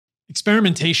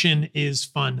Experimentation is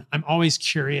fun. I'm always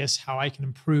curious how I can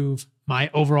improve my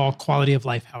overall quality of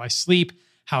life, how I sleep,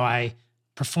 how I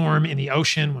perform in the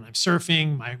ocean when I'm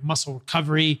surfing, my muscle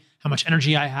recovery, how much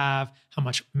energy I have, how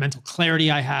much mental clarity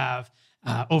I have,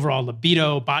 overall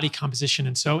libido, body composition.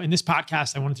 And so in this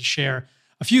podcast, I wanted to share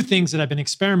a few things that I've been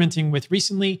experimenting with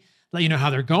recently, let you know how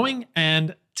they're going,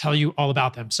 and tell you all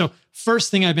about them. So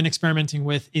first thing I've been experimenting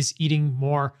with is eating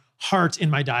more heart in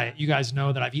my diet. You guys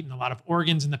know that I've eaten a lot of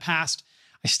organs in the past.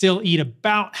 I still eat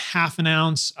about half an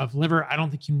ounce of liver. I don't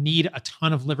think you need a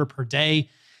ton of liver per day.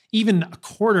 Even a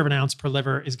quarter of an ounce per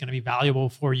liver is going to be valuable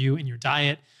for you in your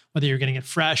diet, whether you're getting it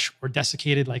fresh or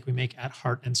desiccated like we make at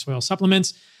Heart and Soil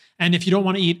Supplements. And if you don't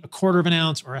want to eat a quarter of an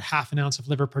ounce or a half an ounce of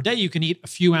liver per day, you can eat a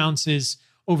few ounces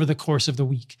over the course of the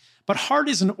week. But heart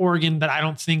is an organ that I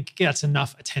don't think gets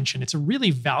enough attention. It's a really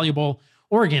valuable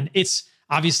organ. It's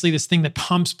obviously this thing that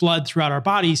pumps blood throughout our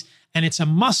bodies, and it's a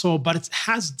muscle, but it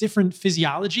has different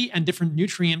physiology and different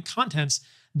nutrient contents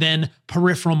than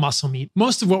peripheral muscle meat.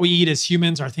 Most of what we eat as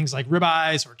humans are things like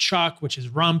ribeyes or chuck, which is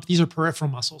rump. These are peripheral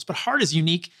muscles, but heart is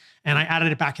unique, and I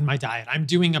added it back in my diet. I'm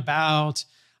doing about,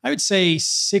 I would say,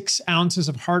 6 ounces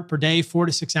of heart per day, 4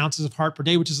 to 6 ounces of heart per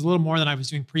day, which is a little more than I was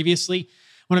doing previously.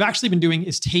 What I've actually been doing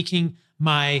is taking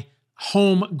my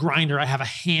home grinder. I have a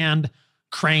hand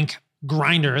crank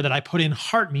grinder that I put in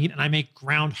heart meat, and I make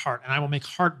ground heart, and I will make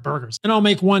heart burgers. And I'll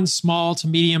make one small to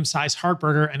medium size heart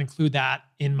burger and include that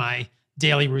in my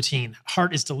daily routine.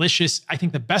 Heart is delicious. I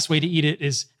think the best way to eat it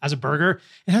is as a burger.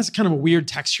 It has kind of a weird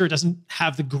texture. It doesn't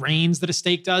have the grains that a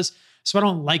steak does. So I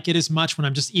don't like it as much when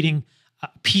I'm just eating a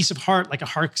piece of heart, like a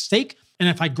heart steak. And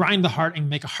if I grind the heart and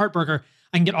make a heart burger,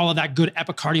 I can get all of that good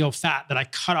epicardial fat that I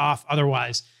cut off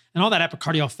otherwise. And all that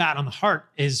epicardial fat on the heart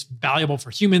is valuable for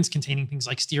humans, containing things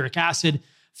like stearic acid,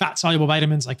 fat-soluble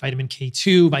vitamins like vitamin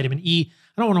K2, vitamin E.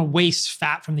 I don't want to waste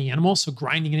fat from the animal, so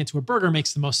grinding it into a burger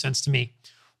makes the most sense to me.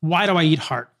 Why do I eat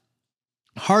heart?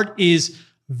 Heart is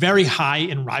very high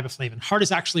in riboflavin. Heart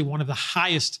is actually one of the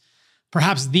highest,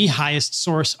 perhaps the highest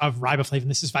source of riboflavin.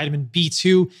 This is vitamin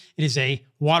B2. It is a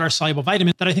water-soluble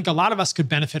vitamin that I think a lot of us could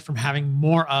benefit from having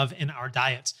more of in our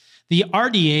diets. The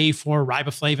RDA for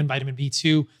riboflavin, vitamin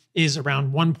B2, is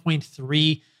around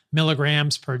 1.3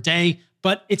 milligrams per day,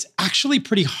 but it's actually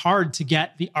pretty hard to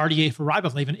get the RDA for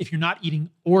riboflavin if you're not eating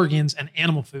organs and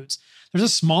animal foods. There's a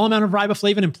small amount of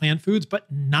riboflavin in plant foods,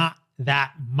 but not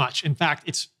that much. In fact,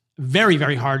 it's very,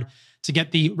 very hard to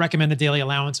get the recommended daily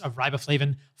allowance of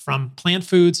riboflavin from plant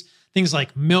foods. Things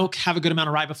like milk have a good amount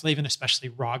of riboflavin, especially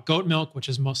raw goat milk, which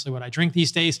is mostly what I drink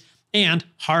these days, and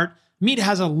heart. Meat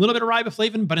has a little bit of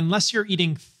riboflavin, but unless you're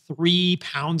eating 3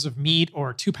 pounds of meat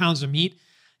or 2 pounds of meat,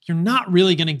 you're not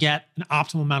really going to get an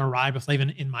optimal amount of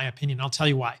riboflavin, in my opinion. I'll tell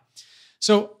you why.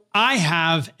 So I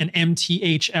have an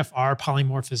MTHFR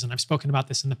polymorphism. I've spoken about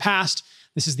this in the past.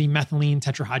 This is the methylene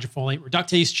tetrahydrofolate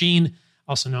reductase gene,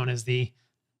 also known as the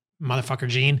motherfucker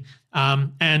gene.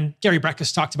 And Gary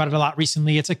Breckus talked about it a lot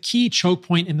recently. It's a key choke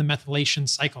point in the methylation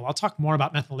cycle. I'll talk more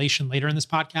about methylation later in this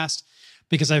podcast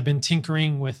because I've been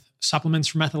tinkering with supplements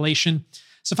for methylation.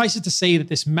 Suffice it to say that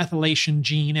this methylation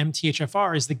gene,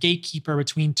 MTHFR, is the gatekeeper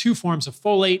between two forms of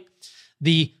folate.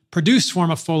 The produced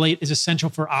form of folate is essential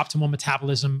for optimal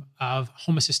metabolism of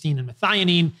homocysteine and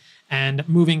methionine and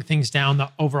moving things down the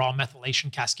overall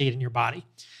methylation cascade in your body.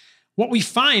 What we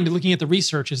find looking at the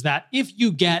research is that if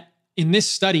you get, in this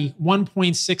study,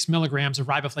 1.6 milligrams of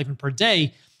riboflavin per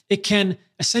day, it can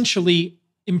essentially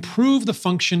improve the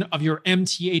function of your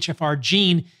MTHFR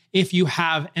gene if you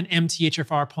have an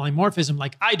MTHFR polymorphism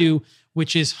like I do,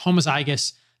 which is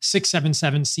homozygous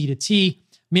 677C to T,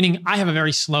 meaning I have a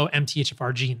very slow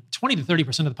MTHFR gene. 20 to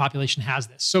 30% of the population has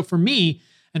this. So for me,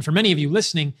 and for many of you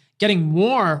listening, getting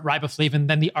more riboflavin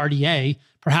than the RDA,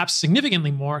 perhaps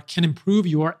significantly more, can improve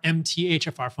your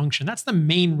MTHFR function. That's the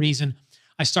main reason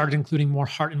I started including more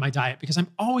heart in my diet, because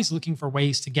I'm always looking for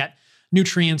ways to get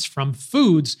nutrients from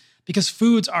foods, because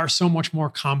foods are so much more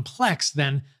complex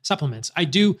than supplements. I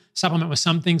do supplement with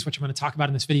some things, which I'm going to talk about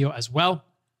in this video as well,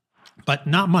 but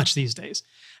not much these days.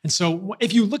 And so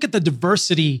if you look at the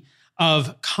diversity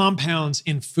of compounds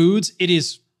in foods, it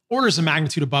is orders of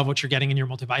magnitude above what you're getting in your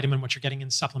multivitamin, what you're getting in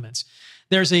supplements.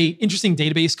 There's a interesting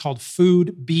database called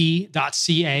foodb.ca.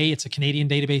 It's a Canadian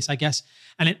database, I guess,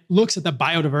 and it looks at the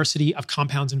biodiversity of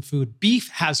compounds in food. Beef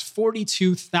has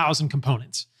 42,000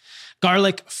 components.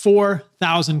 Garlic,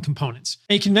 4,000 components.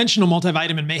 A conventional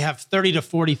multivitamin may have 30 to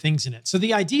 40 things in it. So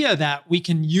the idea that we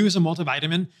can use a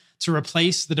multivitamin to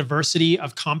replace the diversity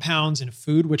of compounds in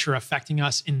food, which are affecting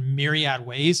us in myriad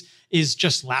ways, is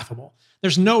just laughable.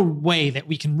 There's no way that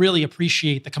we can really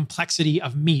appreciate the complexity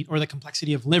of meat or the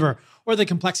complexity of liver or the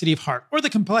complexity of heart or the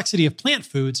complexity of plant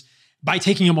foods by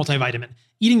taking a multivitamin.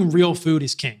 Eating real food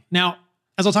is king. Now,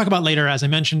 as I'll talk about later, as I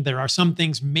mentioned, there are some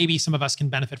things maybe some of us can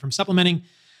benefit from supplementing,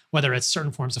 whether it's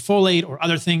certain forms of folate or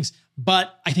other things.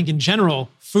 But I think in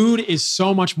general, food is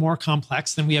so much more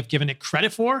complex than we have given it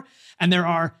credit for. And there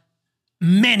are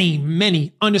many,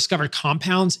 many undiscovered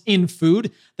compounds in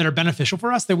food that are beneficial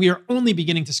for us that we are only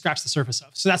beginning to scratch the surface of.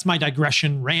 So that's my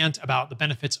digression rant about the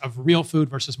benefits of real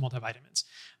food versus multivitamins.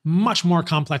 Much more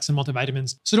complex than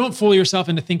multivitamins. So don't fool yourself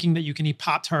into thinking that you can eat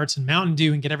Pop-Tarts and Mountain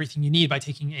Dew and get everything you need by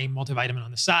taking a multivitamin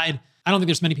on the side. I don't think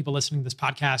there's many people listening to this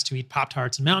podcast who eat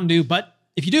Pop-Tarts and Mountain Dew, but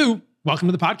if you do, welcome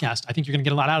to the podcast. I think you're going to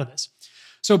get a lot out of this.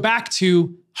 So back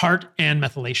to heart and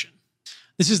methylation.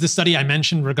 This is the study I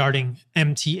mentioned regarding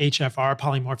MTHFR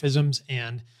polymorphisms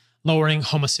and lowering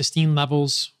homocysteine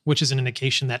levels, which is an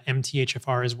indication that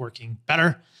MTHFR is working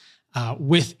better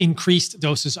with increased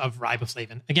doses of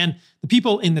riboflavin. Again, the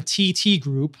people in the TT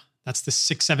group, that's the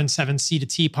 677C to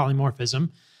T polymorphism,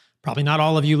 probably not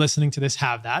all of you listening to this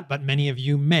have that, but many of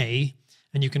you may,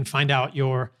 and you can find out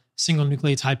your single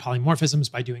nucleotide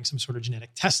polymorphisms by doing some sort of genetic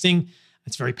testing.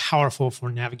 It's very powerful for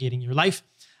navigating your life.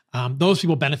 Those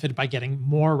people benefit by getting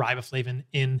more riboflavin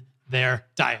in their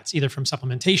diets, either from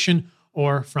supplementation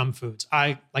or from foods.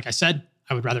 Like I said,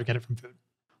 I would rather get it from food.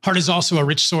 Heart is also a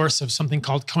rich source of something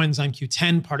called coenzyme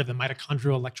Q10, part of the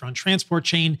mitochondrial electron transport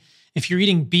chain. If you're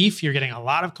eating beef, you're getting a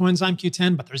lot of coenzyme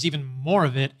Q10, but there's even more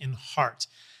of it in heart.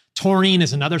 Taurine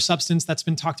is another substance that's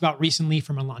been talked about recently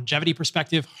from a longevity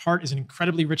perspective. Heart is an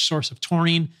incredibly rich source of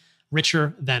taurine,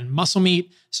 richer than muscle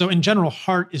meat. So in general,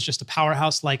 heart is just a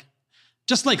powerhouse.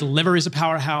 Just like liver is a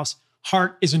powerhouse,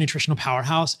 heart is a nutritional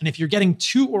powerhouse. And if you're getting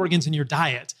two organs in your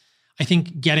diet, I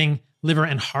think getting liver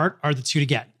and heart are the two to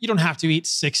get. You don't have to eat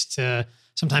 6 to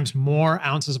sometimes more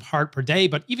ounces of heart per day,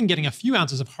 but even getting a few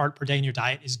ounces of heart per day in your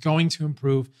diet is going to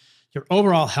improve your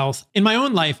overall health. In my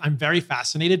own life, I'm very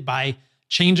fascinated by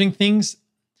changing things.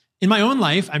 In my own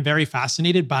life, I'm very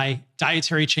fascinated by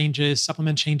dietary changes,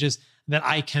 supplement changes that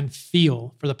I can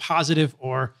feel for the positive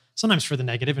or sometimes for the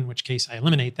negative, in which case I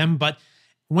eliminate them. But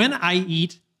when I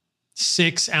eat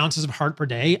 6 ounces of heart per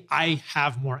day, I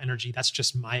have more energy. That's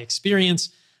just my experience,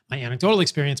 my anecdotal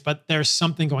experience, but there's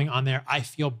something going on there. I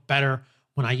feel better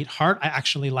when I eat heart. I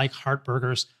actually like heart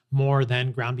burgers more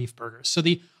than ground beef burgers. So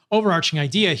the overarching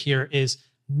idea here is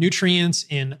nutrients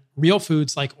in real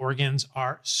foods like organs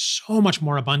are so much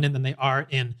more abundant than they are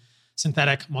in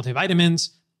synthetic multivitamins.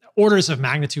 Orders of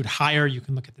magnitude higher. You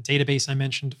can look at the database I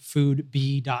mentioned,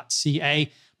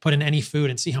 foodb.ca, put in any food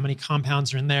and see how many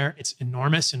compounds are in there. It's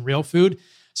enormous in real food.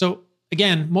 So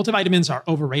again, multivitamins are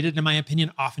overrated in my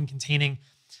opinion, often containing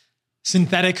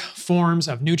synthetic forms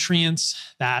of nutrients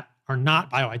that are not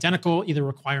bioidentical, either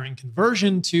requiring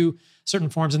conversion to certain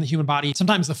forms in the human body.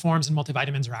 Sometimes the forms in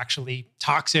multivitamins are actually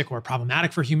toxic or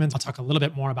problematic for humans. I'll talk a little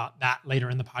bit more about that later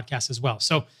in the podcast as well.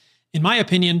 So in my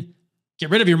opinion, get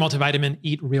rid of your multivitamin,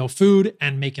 eat real food,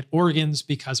 and make it organs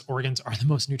because organs are the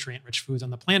most nutrient-rich foods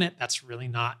on the planet. That's really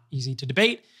not easy to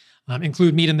debate.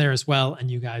 Include meat in there as well.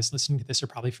 And you guys listening to this are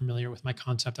probably familiar with my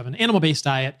concept of an animal-based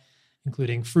diet,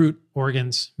 including fruit,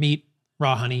 organs, meat,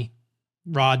 raw honey,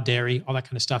 raw dairy, all that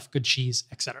kind of stuff, good cheese,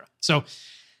 etc. So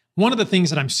one of the things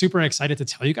that I'm super excited to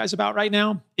tell you guys about right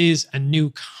now is a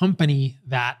new company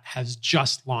that has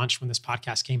just launched when this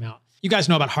podcast came out. You guys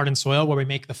know about Heart and Soil, where we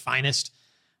make the finest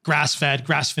grass-fed,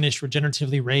 grass-finished,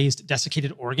 regeneratively raised,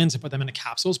 desiccated organs and put them into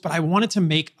capsules. But I wanted to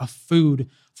make a food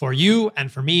for you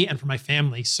and for me and for my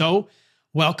family. So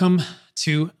welcome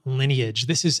to Lineage.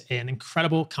 This is an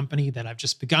incredible company that I've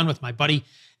just begun with my buddy,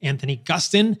 Anthony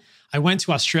Gustin. I went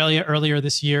to Australia earlier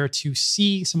this year to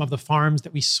see some of the farms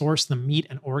that we source the meat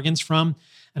and organs from.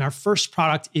 And our first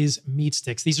product is meat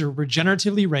sticks. These are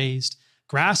regeneratively raised,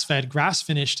 grass-fed,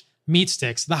 grass-finished meat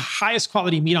sticks, the highest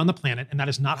quality meat on the planet. And that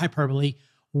is not hyperbole,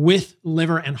 with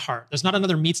liver and heart. There's not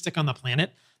another meat stick on the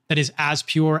planet that is as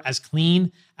pure, as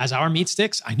clean as our meat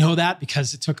sticks. I know that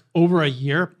because it took over a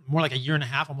year, more like a year and a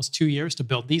half, almost 2 years to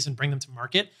build these and bring them to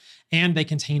market. And they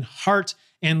contain heart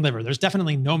and liver. There's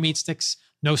definitely no meat sticks,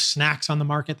 no snacks on the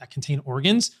market that contain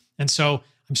organs. And so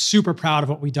I'm super proud of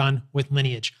what we've done with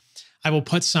Lineage. I will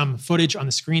put some footage on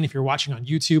the screen if you're watching on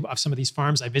YouTube of some of these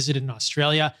farms I visited in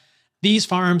Australia. These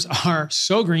farms are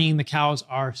so green. The cows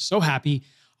are so happy.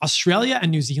 Australia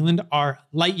and New Zealand are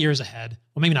light years ahead.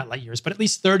 Well, maybe not light years, but at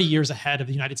least 30 years ahead of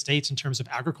the United States in terms of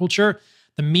agriculture.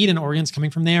 The meat and organs coming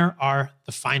from there are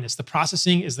the finest. The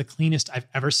processing is the cleanest I've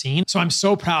ever seen. So I'm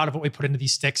so proud of what we put into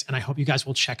these sticks, and I hope you guys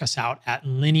will check us out at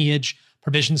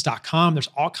lineageprovisions.com. There's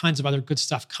all kinds of other good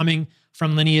stuff coming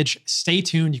from Lineage. Stay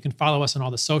tuned. You can follow us on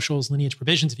all the socials, Lineage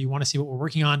Provisions, if you want to see what we're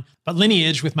working on. But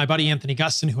Lineage, with my buddy Anthony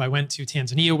Gustin, who I went to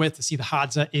Tanzania with to see the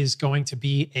Hadza, is going to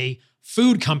be a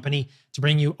food company to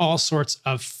bring you all sorts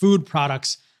of food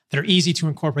products that are easy to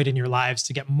incorporate in your lives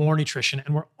to get more nutrition.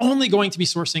 And we're only going to be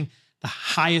sourcing the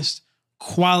highest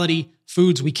quality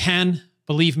foods we can.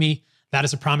 Believe me, that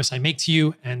is a promise I make to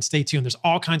you. And stay tuned. There's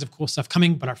all kinds of cool stuff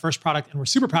coming. But our first product, and we're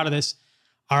super proud of this,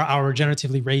 are our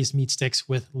regeneratively raised meat sticks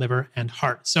with liver and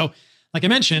heart. So like I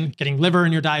mentioned, getting liver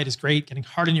in your diet is great. Getting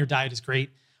heart in your diet is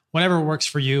great. Whatever works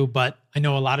for you, but I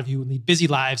know a lot of you lead busy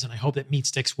lives, and I hope that meat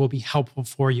sticks will be helpful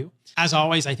for you. As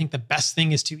always, I think the best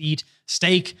thing is to eat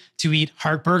steak, to eat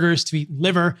heart burgers, to eat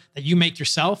liver that you make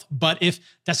yourself. But if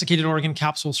desiccated organ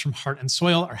capsules from Heart and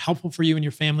Soil are helpful for you and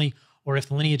your family, or if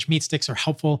the Lineage meat sticks are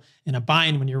helpful in a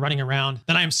bind when you're running around,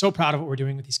 then I am so proud of what we're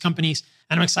doing with these companies.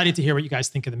 And I'm excited to hear what you guys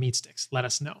think of the meat sticks. Let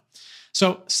us know.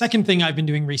 So second thing I've been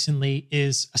doing recently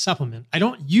is a supplement. I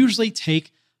don't usually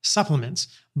take supplements,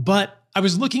 but I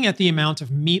was looking at the amount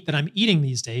of meat that I'm eating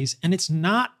these days, and it's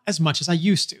not as much as I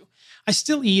used to. I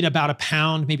still eat about a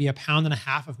pound, maybe a pound and a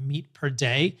half of meat per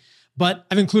day, but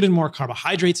I've included more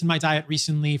carbohydrates in my diet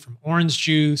recently from orange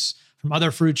juice, from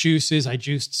other fruit juices. I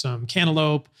juiced some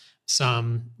cantaloupe,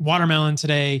 some watermelon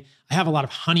today. I have a lot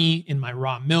of honey in my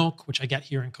raw milk, which I get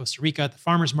here in Costa Rica at the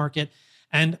farmer's market.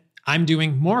 And I'm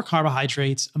doing more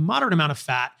carbohydrates, a moderate amount of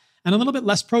fat, and a little bit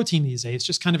less protein these days,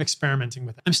 just kind of experimenting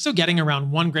with it. I'm still getting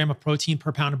around 1 gram of protein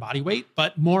per pound of body weight,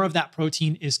 but more of that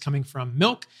protein is coming from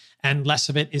milk and less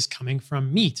of it is coming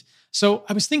from meat. So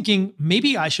I was thinking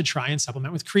maybe I should try and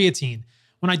supplement with creatine.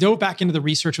 When I dove back into the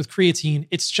research with creatine,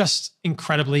 it's just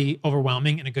incredibly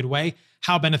overwhelming in a good way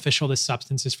how beneficial this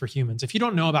substance is for humans. If you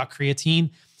don't know about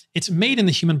creatine, it's made in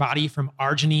the human body from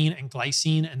arginine and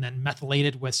glycine and then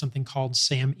methylated with something called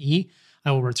SAMe.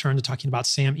 I will return to talking about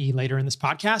SAMe later in this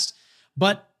podcast,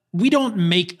 but we don't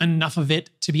make enough of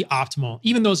it to be optimal.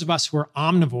 Even those of us who are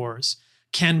omnivores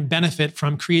can benefit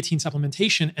from creatine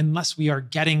supplementation unless we are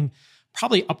getting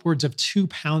probably upwards of 2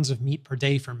 pounds of meat per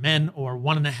day for men or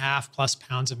 1.5 plus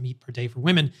pounds of meat per day for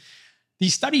women.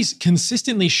 These studies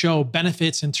consistently show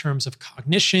benefits in terms of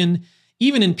cognition,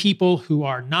 even in people who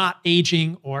are not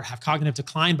aging or have cognitive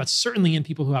decline, but certainly in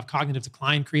people who have cognitive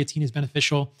decline, creatine is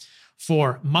beneficial.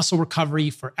 For muscle recovery,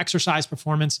 for exercise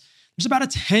performance, there's about a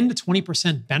 10 to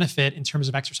 20% benefit in terms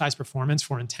of exercise performance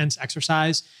for intense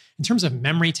exercise. In terms of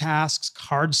memory tasks,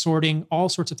 card sorting, all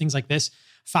sorts of things like this,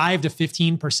 5 to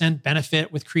 15%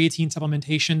 benefit with creatine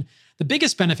supplementation. The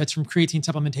biggest benefits from creatine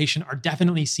supplementation are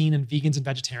definitely seen in vegans and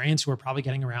vegetarians who are probably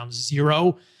getting around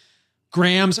 0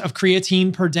 grams of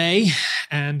creatine per day.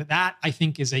 And that, I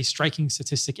think, is a striking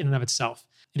statistic in and of itself.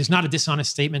 It is not a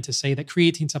dishonest statement to say that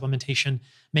creatine supplementation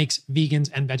makes vegans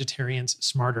and vegetarians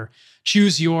smarter.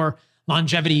 Choose your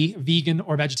longevity vegan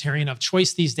or vegetarian of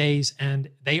choice these days, and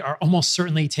they are almost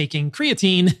certainly taking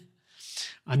creatine.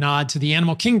 A nod to the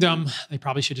animal kingdom. They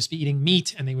probably should just be eating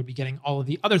meat, and they would be getting all of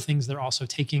the other things they're also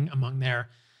taking among their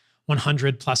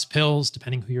 100 plus pills,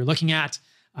 depending who you're looking at,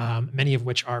 many of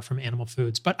which are from animal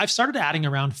foods. But I've started adding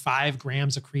around 5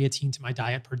 grams of creatine to my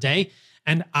diet per day.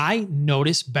 And I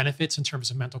notice benefits in terms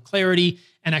of mental clarity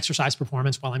and exercise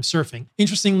performance while I'm surfing.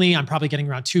 Interestingly, I'm probably getting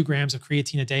around 2 grams of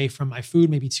creatine a day from my food,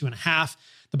 maybe 2.5.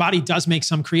 The body does make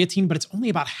some creatine, but it's only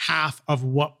about half of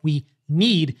what we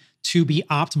need to be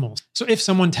optimal. So if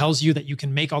someone tells you that you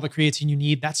can make all the creatine you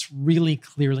need, that's really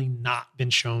clearly not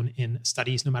been shown in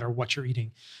studies, no matter what you're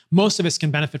eating. Most of us can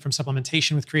benefit from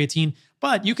supplementation with creatine,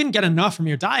 but you can get enough from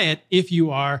your diet if you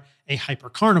are a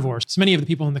hypercarnivore. So many of the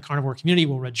people in the carnivore community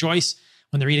will rejoice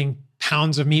when they're eating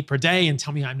pounds of meat per day and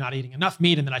tell me I'm not eating enough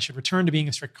meat and that I should return to being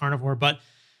a strict carnivore. But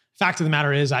fact of the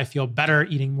matter is I feel better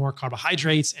eating more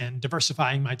carbohydrates and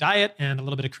diversifying my diet, and a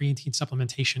little bit of creatine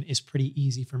supplementation is pretty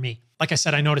easy for me. Like I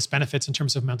said, I notice benefits in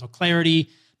terms of mental clarity,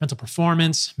 mental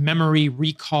performance, memory,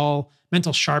 recall,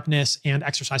 mental sharpness, and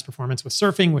exercise performance with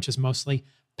surfing, which is mostly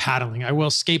paddling. I will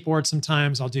skateboard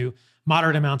sometimes. I'll do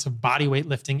moderate amounts of body weight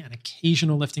lifting and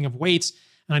occasional lifting of weights.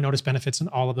 And I notice benefits in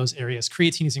all of those areas.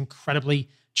 Creatine is incredibly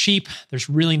cheap. There's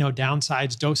really no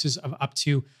downsides. Doses of up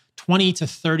to 20 to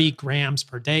 30 grams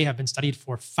per day have been studied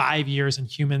for 5 years in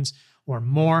humans or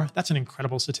more. That's an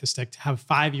incredible statistic to have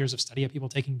 5 years of study of people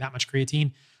taking that much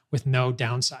creatine with no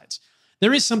downsides.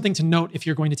 There is something to note if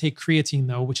you're going to take creatine,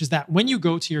 though, which is that when you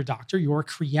go to your doctor, your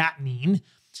creatinine,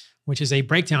 which is a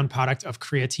breakdown product of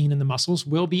creatine in the muscles,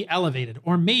 will be elevated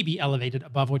or may be elevated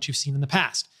above what you've seen in the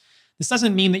past. This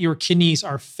doesn't mean that your kidneys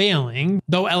are failing,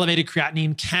 though elevated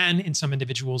creatinine can, in some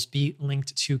individuals, be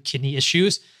linked to kidney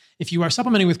issues. If you are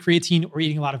supplementing with creatine or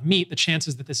eating a lot of meat, the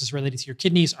chances that this is related to your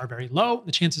kidneys are very low.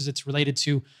 The chances it's related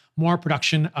to more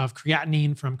production of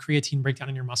creatinine from creatine breakdown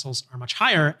in your muscles are much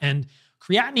higher. And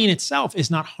creatinine itself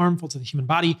is not harmful to the human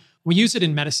body. We use it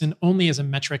in medicine only as a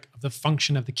metric of the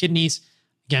function of the kidneys.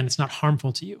 Again, it's not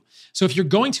harmful to you. So if you're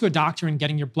going to a doctor and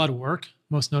getting your blood work,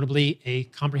 most notably a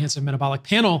comprehensive metabolic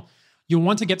panel, you'll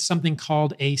want to get something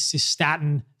called a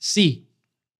cystatin C,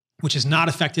 which is not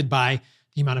affected by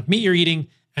the amount of meat you're eating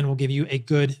and will give you a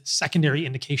good secondary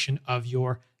indication of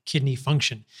your kidney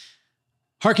function.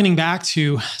 Harkening back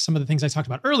to some of the things I talked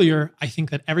about earlier, I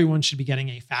think that everyone should be getting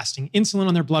a fasting insulin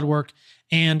on their blood work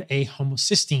and a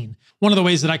homocysteine. One of the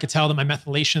ways that I could tell that my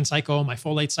methylation cycle, my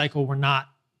folate cycle were not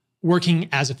working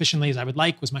as efficiently as I would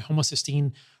like was my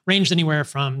homocysteine ranged anywhere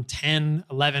from 10,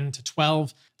 11 to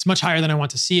 12. It's much higher than I want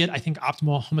to see it. I think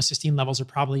optimal homocysteine levels are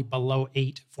probably below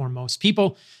 8 for most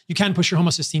people. You can push your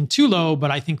homocysteine too low, but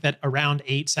I think that around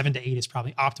 8, 7 to 8 is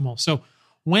probably optimal. So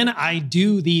when I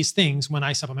do these things, when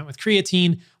I supplement with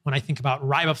creatine, when I think about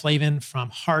riboflavin from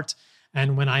heart,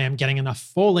 and when I am getting enough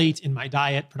folate in my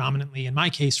diet, predominantly in my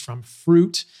case from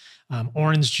fruit,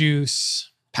 orange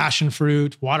juice, passion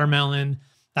fruit, watermelon,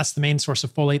 that's the main source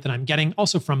of folate that I'm getting,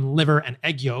 also from liver and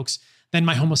egg yolks, then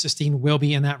my homocysteine will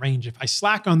be in that range. If I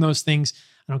slack on those things,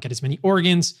 I don't get as many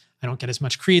organs, I don't get as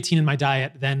much creatine in my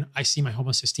diet, then I see my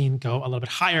homocysteine go a little bit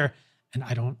higher, and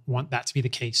I don't want that to be the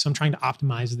case. So I'm trying to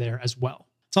optimize there as well.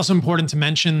 It's also important to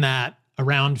mention that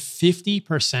around 50%,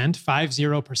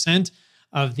 50%,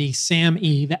 of the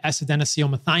SAMe, the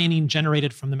S-adenosylmethionine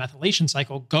generated from the methylation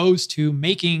cycle, goes to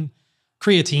making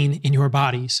creatine in your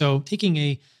body. So taking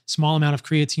a small amount of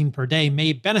creatine per day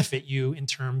may benefit you in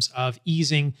terms of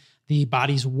easing the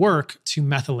body's work to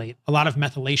methylate. A lot of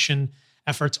methylation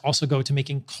efforts also go to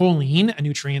making choline, a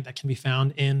nutrient that can be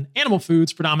found in animal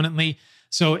foods predominantly.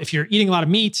 So if you're eating a lot of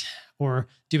meat or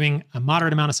doing a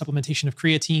moderate amount of supplementation of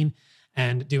creatine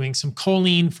and doing some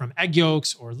choline from egg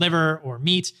yolks or liver or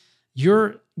meat,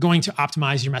 you're going to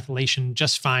optimize your methylation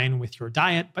just fine with your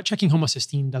diet, but checking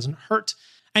homocysteine doesn't hurt.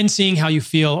 And seeing how you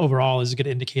feel overall is a good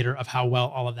indicator of how well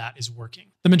all of that is working.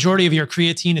 The majority of your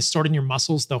creatine is stored in your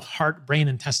muscles, though heart, brain,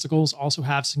 and testicles also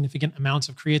have significant amounts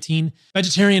of creatine.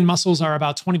 Vegetarian muscles are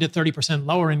about 20 to 30%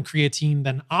 lower in creatine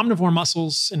than omnivore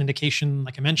muscles, an indication,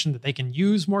 like I mentioned, that they can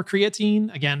use more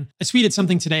creatine. Again, I tweeted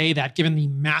something today that given the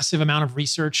massive amount of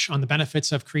research on the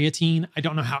benefits of creatine, I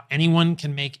don't know how anyone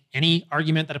can make any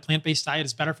argument that a plant-based diet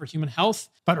is better for human health.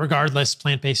 But regardless,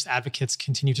 plant-based advocates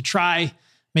continue to try,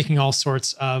 making all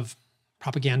sorts of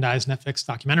propagandized Netflix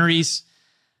documentaries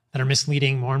that are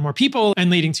misleading more and more people and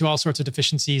leading to all sorts of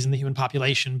deficiencies in the human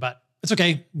population. But it's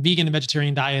okay. Vegan and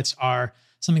vegetarian diets are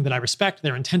something that I respect.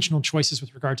 They're intentional choices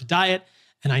with regard to diet.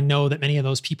 And I know that many of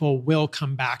those people will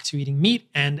come back to eating meat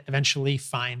and eventually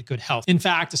find good health. In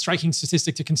fact, a striking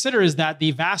statistic to consider is that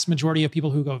the vast majority of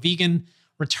people who go vegan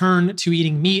return to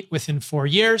eating meat within 4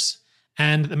 years.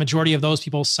 And the majority of those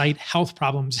people cite health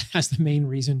problems as the main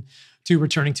reason to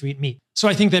returning to eat meat. So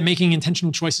I think that making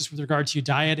intentional choices with regard to your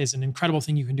diet is an incredible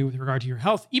thing you can do with regard to your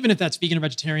health, even if that's vegan or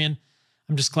vegetarian.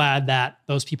 I'm just glad that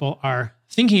those people are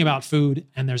thinking about food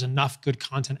and there's enough good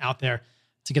content out there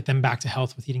to get them back to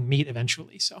health with eating meat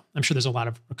eventually. So I'm sure there's a lot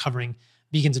of recovering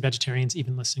vegans and vegetarians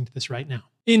even listening to this right now.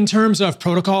 In terms of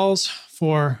protocols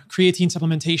for creatine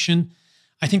supplementation,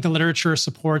 I think the literature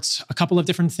supports a couple of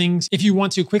different things. If you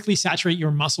want to quickly saturate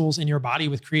your muscles in your body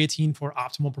with creatine for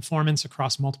optimal performance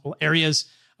across multiple areas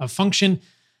of function,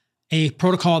 a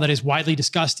protocol that is widely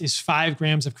discussed is 5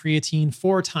 grams of creatine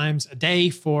 4 times a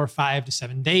day for 5 to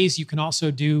 7 days. You can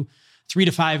also do 3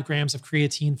 to 5 grams of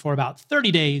creatine for about 30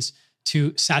 days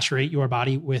to saturate your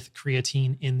body with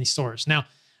creatine in the stores. Now,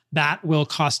 that will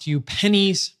cost you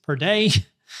pennies per day.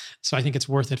 So I think it's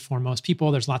worth it for most people.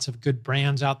 There's lots of good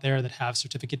brands out there that have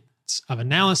certificates of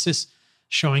analysis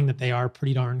showing that they are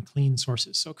pretty darn clean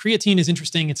sources. So creatine is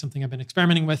interesting. It's something I've been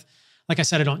experimenting with. Like I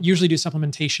said, I don't usually do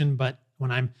supplementation, but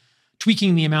when I'm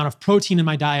tweaking the amount of protein in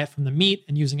my diet from the meat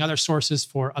and using other sources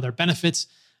for other benefits,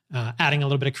 adding a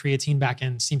little bit of creatine back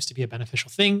in seems to be a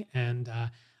beneficial thing. And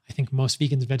I think most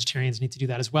vegans and vegetarians need to do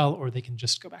that as well, or they can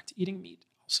just go back to eating meat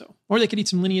also. Or they could eat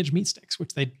some Lineage meat sticks,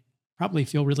 which they'd probably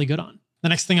feel really good on. The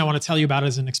next thing I want to tell you about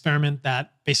is an experiment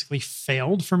that basically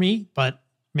failed for me, but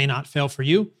may not fail for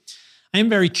you. I am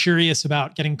very curious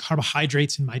about getting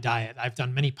carbohydrates in my diet. I've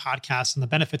done many podcasts on the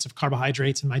benefits of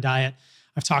carbohydrates in my diet.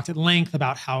 I've talked at length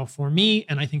about how for me,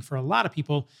 and I think for a lot of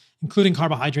people, including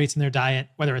carbohydrates in their diet,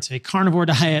 whether it's a carnivore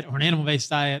diet or an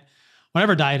animal-based diet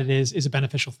whatever diet it is a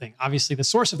beneficial thing. Obviously, the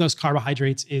source of those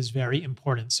carbohydrates is very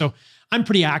important. So I'm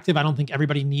pretty active. I don't think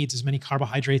everybody needs as many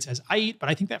carbohydrates as I eat, but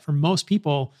I think that for most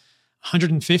people,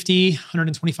 150,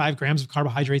 125 grams of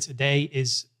carbohydrates a day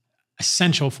is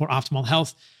essential for optimal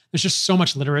health. There's just so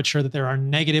much literature that there are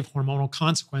negative hormonal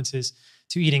consequences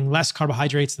to eating less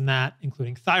carbohydrates than that,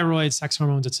 including thyroid, sex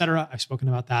hormones, et cetera. I've spoken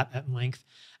about that at length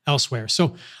elsewhere.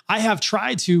 So I have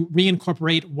tried to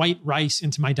reincorporate white rice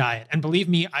into my diet. And believe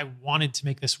me, I wanted to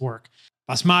make this work.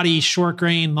 Basmati, short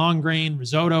grain, long grain,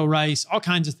 risotto rice, all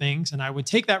kinds of things. And I would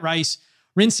take that rice,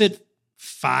 rinse it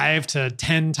 5 to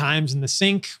 10 times in the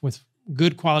sink with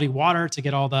good quality water to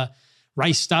get all the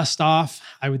rice dust off.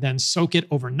 I would then soak it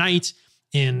overnight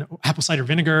in apple cider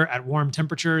vinegar at warm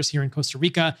temperatures here in Costa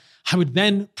Rica. I would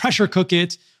then pressure cook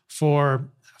it for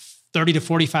 30 to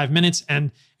 45 minutes.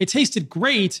 And it tasted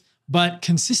great, but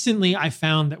consistently I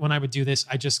found that when I would do this,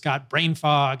 I just got brain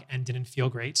fog and didn't feel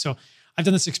great. So I've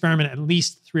done this experiment at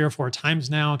least 3 or 4 times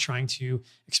now, trying to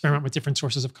experiment with different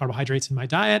sources of carbohydrates in my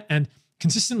diet. And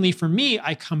consistently for me,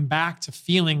 I come back to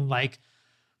feeling like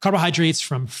carbohydrates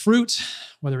from fruit,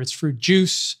 whether it's fruit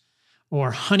juice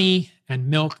or honey and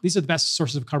milk, these are the best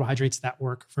sources of carbohydrates that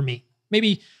work for me.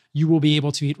 Maybe you will be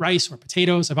able to eat rice or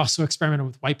potatoes. I've also experimented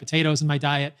with white potatoes in my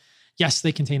diet. Yes,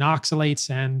 they contain oxalates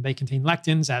and they contain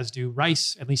lectins, as do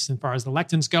rice, at least as far as the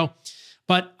lectins go.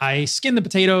 But I skin the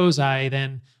potatoes, I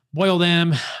then boil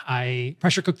them, I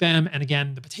pressure cook them. And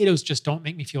again, the potatoes just don't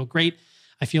make me feel great.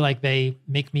 I feel like they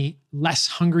make me less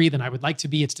hungry than I would like to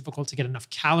be. It's difficult to get enough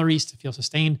calories to feel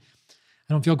sustained.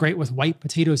 I don't feel great with white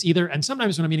potatoes either. And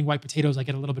sometimes when I'm eating white potatoes, I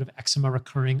get a little bit of eczema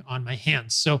recurring on my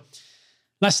hands. So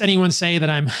lest anyone say that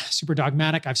I'm super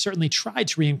dogmatic, I've certainly tried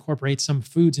to reincorporate some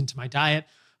foods into my diet,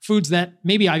 foods that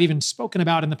maybe I've even spoken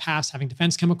about in the past, having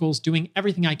defense chemicals, doing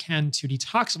everything I can to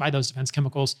detoxify those defense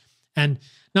chemicals. And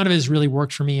none of it has really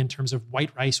worked for me in terms of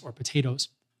white rice or potatoes.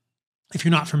 If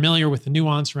you're not familiar with the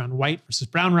nuance around white versus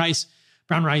brown rice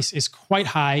is quite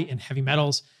high in heavy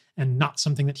metals and not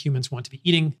something that humans want to be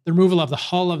eating. The removal of the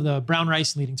hull of the brown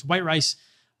rice leading to white rice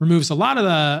removes a lot of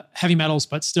the heavy metals,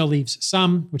 but still leaves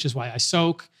some, which is why I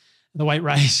soak the white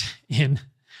rice in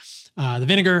the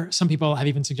vinegar. Some people have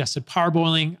even suggested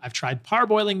parboiling. I've tried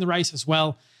parboiling the rice as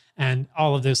well. And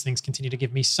all of those things continue to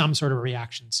give me some sort of a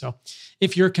reaction. So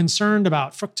if you're concerned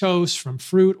about fructose from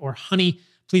fruit or honey,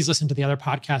 please listen to the other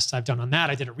podcasts I've done on that.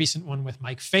 I did a recent one with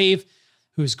Mike Fave,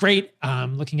 who's great,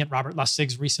 looking at Robert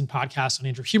Lustig's recent podcast on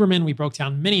Andrew Huberman. We broke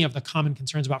down many of the common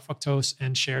concerns about fructose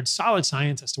and shared solid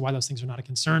science as to why those things are not a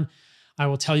concern. I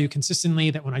will tell you consistently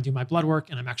that when I do my blood work,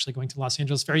 and I'm actually going to Los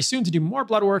Angeles very soon to do more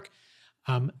blood work,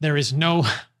 there is no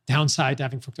downside to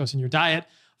having fructose in your diet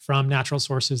from natural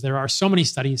sources. There are so many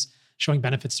studies showing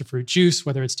benefits to fruit juice,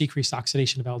 whether it's decreased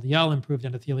oxidation of LDL, improved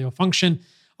endothelial function,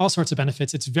 all sorts of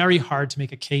benefits. It's very hard to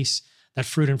make a case that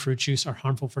fruit and fruit juice are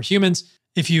harmful for humans.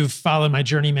 If you've followed my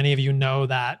journey, many of you know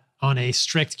that on a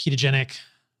strict ketogenic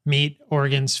meat,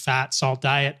 organs, fat, salt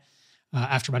diet,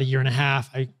 after about a year and a half,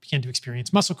 I began to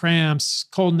experience muscle cramps,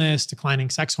 coldness, declining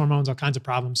sex hormones, all kinds of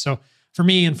problems. So for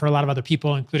me and for a lot of other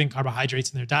people, including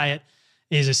carbohydrates in their diet,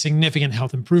 is a significant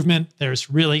health improvement. There's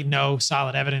really no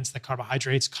solid evidence that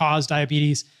carbohydrates cause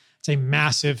diabetes. It's a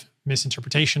massive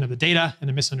misinterpretation of the data and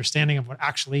a misunderstanding of what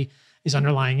actually is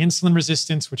underlying insulin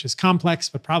resistance, which is complex,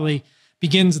 but probably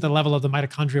begins at the level of the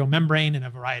mitochondrial membrane and a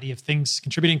variety of things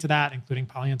contributing to that, including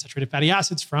polyunsaturated fatty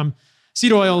acids from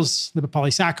seed oils,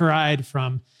 lipopolysaccharide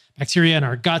from bacteria in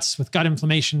our guts with gut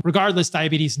inflammation. Regardless,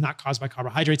 diabetes is not caused by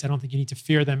carbohydrates. I don't think you need to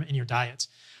fear them in your diets.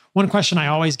 One question I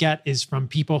always get is from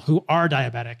people who are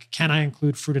diabetic: can I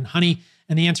include fruit and honey?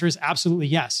 And the answer is absolutely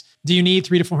yes. Do you need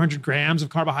 300 to 400 grams of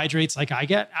carbohydrates like I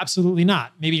get? Absolutely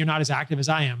not. Maybe you're not as active as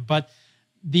I am, but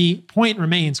the point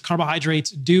remains,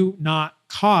 carbohydrates do not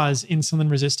cause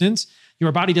insulin resistance.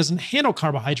 Your body doesn't handle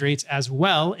carbohydrates as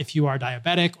well if you are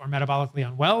diabetic or metabolically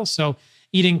unwell. So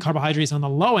eating carbohydrates on the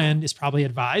low end is probably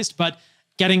advised, but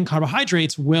getting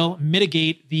carbohydrates will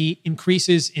mitigate the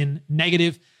increases in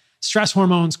negative stress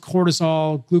hormones,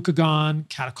 cortisol, glucagon,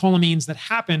 catecholamines that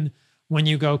happen when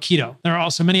you go keto. There are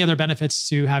also many other benefits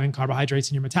to having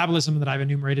carbohydrates in your metabolism that I've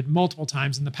enumerated multiple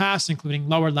times in the past, including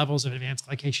lower levels of advanced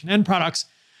glycation end products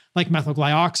like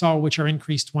methylglyoxal, which are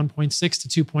increased 1.6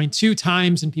 to 2.2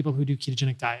 times in people who do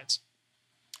ketogenic diets.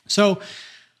 So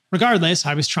regardless,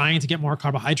 I was trying to get more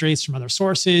carbohydrates from other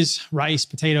sources, rice,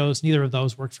 potatoes, neither of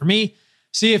those worked for me.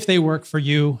 See if they work for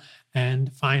you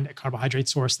and find a carbohydrate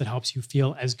source that helps you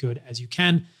feel as good as you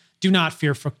can. Do not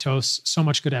fear fructose. So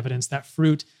much good evidence that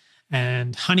fruit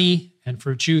and honey and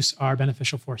fruit juice are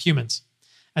beneficial for humans.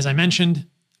 As I mentioned,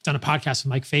 I've done a podcast with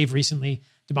Mike Fave recently,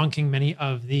 debunking many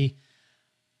of the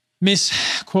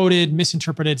misquoted,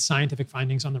 misinterpreted scientific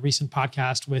findings on the recent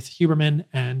podcast with Huberman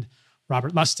and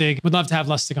Robert Lustig. Would love to have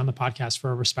Lustig on the podcast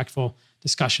for a respectful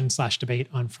discussion/debate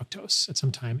on fructose at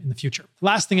some time in the future. The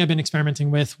last thing I've been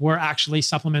experimenting with were actually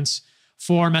supplements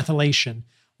for methylation.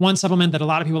 One supplement that a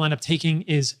lot of people end up taking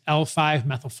is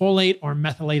L5-methylfolate or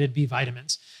methylated B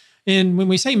vitamins. And when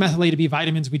we say methylated B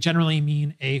vitamins, we generally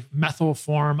mean a methyl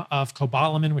form of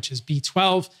cobalamin, which is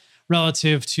B12,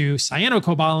 relative to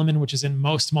cyanocobalamin, which is in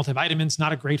most multivitamins,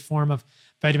 not a great form of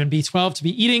vitamin B12 to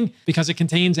be eating because it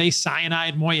contains a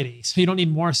cyanide moiety. So you don't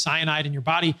need more cyanide in your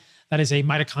body. That is a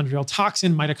mitochondrial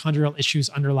toxin. Mitochondrial issues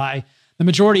underlie the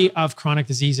majority of chronic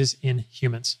diseases in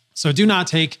humans. So do not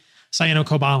take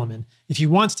cyanocobalamin. If you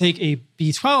want to take a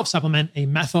B12 supplement, a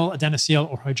methyl, adenosyl,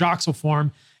 or hydroxyl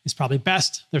form is probably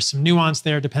best. There's some nuance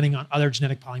there depending on other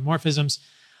genetic polymorphisms.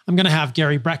 I'm going to have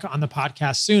Gary Brecka on the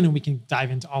podcast soon, and we can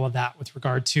dive into all of that with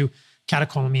regard to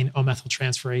catecholamine,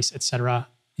 O-methyltransferase, et cetera,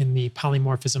 in the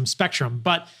polymorphism spectrum.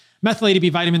 But methylated B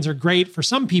vitamins are great for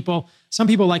some people. Some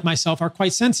people like myself are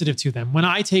quite sensitive to them. When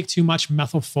I take too much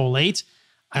methylfolate,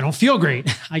 I don't feel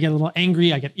great. I get a little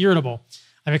angry. I get irritable.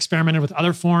 I've experimented with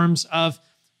other forms of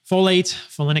folate,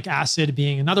 folinic acid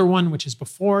being another one, which is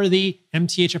before the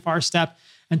MTHFR step.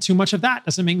 And too much of that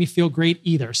doesn't make me feel great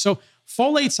either. So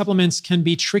folate supplements can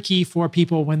be tricky for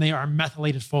people when they are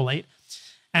methylated folate.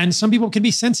 And some people can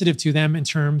be sensitive to them in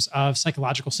terms of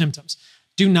psychological symptoms.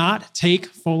 Do not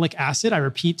take folic acid. I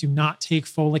repeat, do not take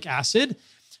folic acid.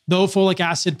 Though folic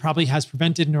acid probably has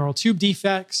prevented neural tube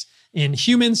defects in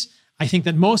humans, I think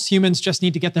that most humans just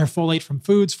need to get their folate from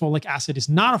foods. Folic acid is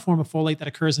not a form of folate that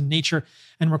occurs in nature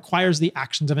and requires the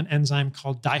actions of an enzyme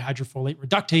called dihydrofolate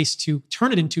reductase to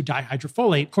turn it into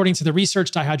dihydrofolate. According to the research,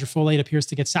 dihydrofolate appears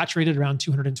to get saturated around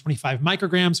 225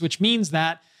 micrograms, which means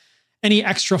that any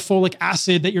extra folic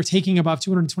acid that you're taking above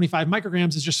 225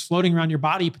 micrograms is just floating around your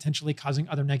body, potentially causing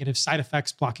other negative side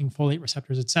effects, blocking folate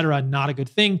receptors, et cetera. Not a good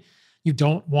thing. You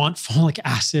don't want folic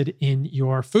acid in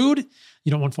your food. You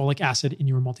don't want folic acid in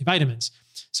your multivitamins.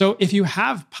 So if you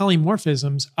have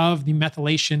polymorphisms of the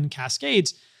methylation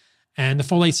cascades and the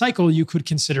folate cycle, you could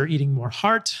consider eating more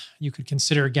heart. You could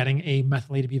consider getting a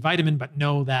methylated B vitamin, but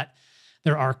know that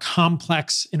there are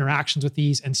complex interactions with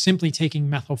these, and simply taking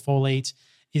methylfolate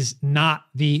is not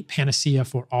the panacea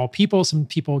for all people. Some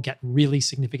people get really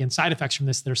significant side effects from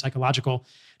this that are psychological.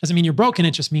 Doesn't mean you're broken.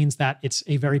 It just means that it's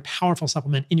a very powerful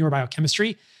supplement in your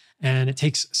biochemistry, and it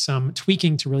takes some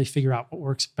tweaking to really figure out what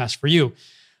works best for you.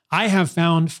 I have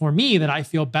found for me that I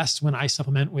feel best when I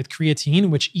supplement with creatine,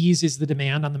 which eases the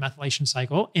demand on the methylation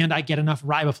cycle, and I get enough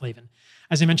riboflavin.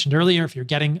 As I mentioned earlier, if you're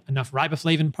getting enough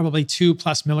riboflavin, probably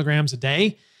 2+ milligrams a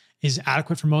day is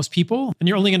adequate for most people. And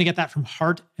you're only going to get that from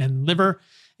heart and liver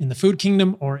in the food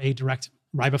kingdom or a direct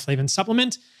riboflavin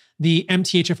supplement. The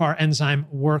MTHFR enzyme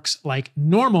works like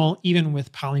normal, even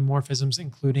with polymorphisms,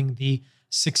 including the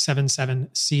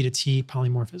 677C to T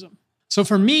polymorphism. So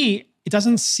for me, it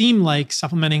doesn't seem like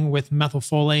supplementing with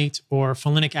methylfolate or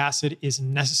folinic acid is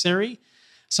necessary.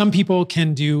 Some people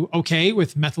can do okay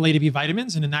with methylated B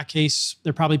vitamins, and in that case,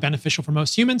 they're probably beneficial for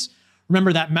most humans.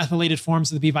 Remember that methylated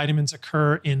forms of the B vitamins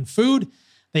occur in food.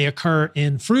 They occur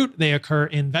in fruit, they occur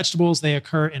in vegetables, they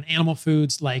occur in animal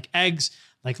foods like eggs,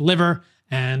 like liver,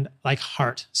 and like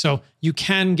heart. So you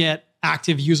can get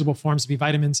active usable forms of B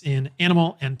vitamins in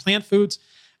animal and plant foods.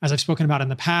 As I've spoken about in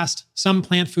the past, some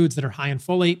plant foods that are high in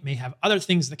folate may have other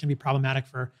things that can be problematic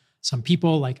for some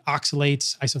people, like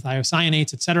oxalates,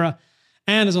 isothiocyanates, et cetera.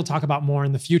 And as I'll talk about more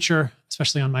in the future,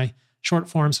 especially on my short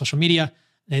form social media,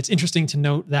 it's interesting to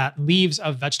note that leaves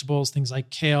of vegetables, things like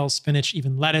kale, spinach,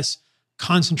 even lettuce,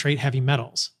 concentrate heavy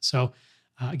metals. So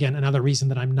again, another reason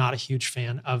that I'm not a huge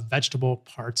fan of vegetable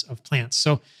parts of plants.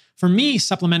 So for me,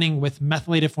 supplementing with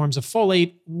methylated forms of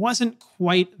folate wasn't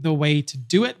quite the way to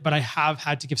do it, but I have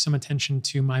had to give some attention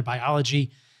to my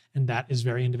biology, and that is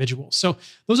very individual. So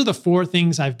those are the 4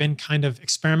 things I've been kind of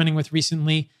experimenting with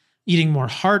recently. Eating more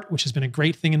heart, which has been a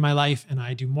great thing in my life, and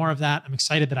I do more of that. I'm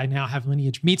excited that I now have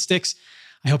Lineage meat sticks.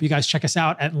 I hope you guys check us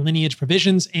out at Lineage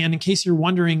Provisions. And in case you're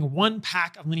wondering, 1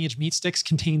 pack of Lineage meat sticks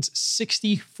contains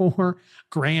 64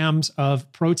 grams of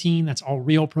protein. That's all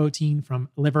real protein from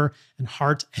liver and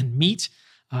heart and meat.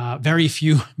 Very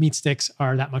few meat sticks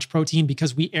are that much protein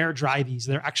because we air dry these.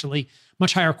 They're actually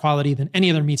much higher quality than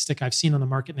any other meat stick I've seen on the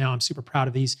market now. I'm super proud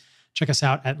of these. Check us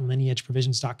out at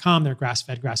lineageprovisions.com. They're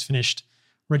grass-fed, grass-finished,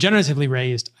 regeneratively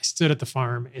raised. I stood at the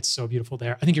farm. It's so beautiful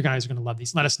there. I think you guys are going to love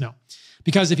these. Let us know.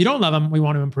 Because if you don't love them, we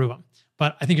want to improve them.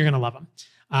 but I think you're going to love them.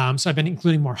 So I've been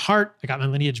including more heart. I got my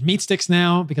Lineage meat sticks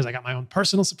now because I got my own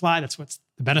personal supply. That's what's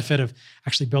the benefit of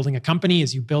actually building a company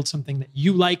is you build something that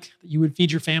you like, that you would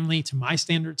feed your family to my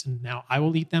standards, and now I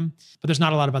will eat them. But there's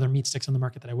not a lot of other meat sticks on the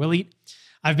market that I will eat.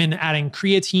 I've been adding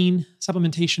creatine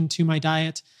supplementation to my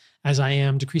diet as I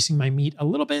am decreasing my meat a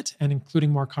little bit and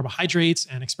including more carbohydrates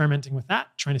and experimenting with that,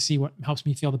 trying to see what helps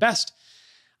me feel the best.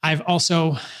 I've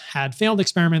also had failed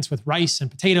experiments with rice and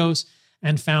potatoes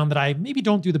and found that I maybe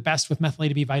don't do the best with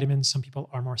methylated B vitamins. Some people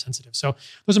are more sensitive. So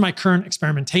those are my current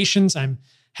experimentations. I'm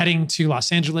heading to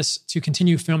Los Angeles to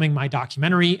continue filming my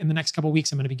documentary. In the next couple of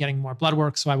weeks, I'm going to be getting more blood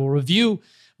work. So I will review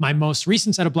my most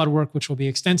recent set of blood work, which will be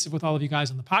extensive with all of you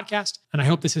guys on the podcast. And I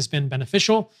hope this has been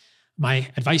beneficial. My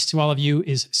advice to all of you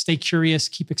is stay curious,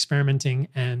 keep experimenting,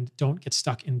 and don't get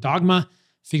stuck in dogma.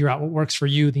 Figure out what works for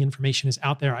you. The information is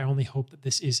out there. I only hope that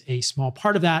this is a small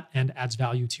part of that and adds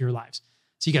value to your lives.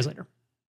 See you guys later.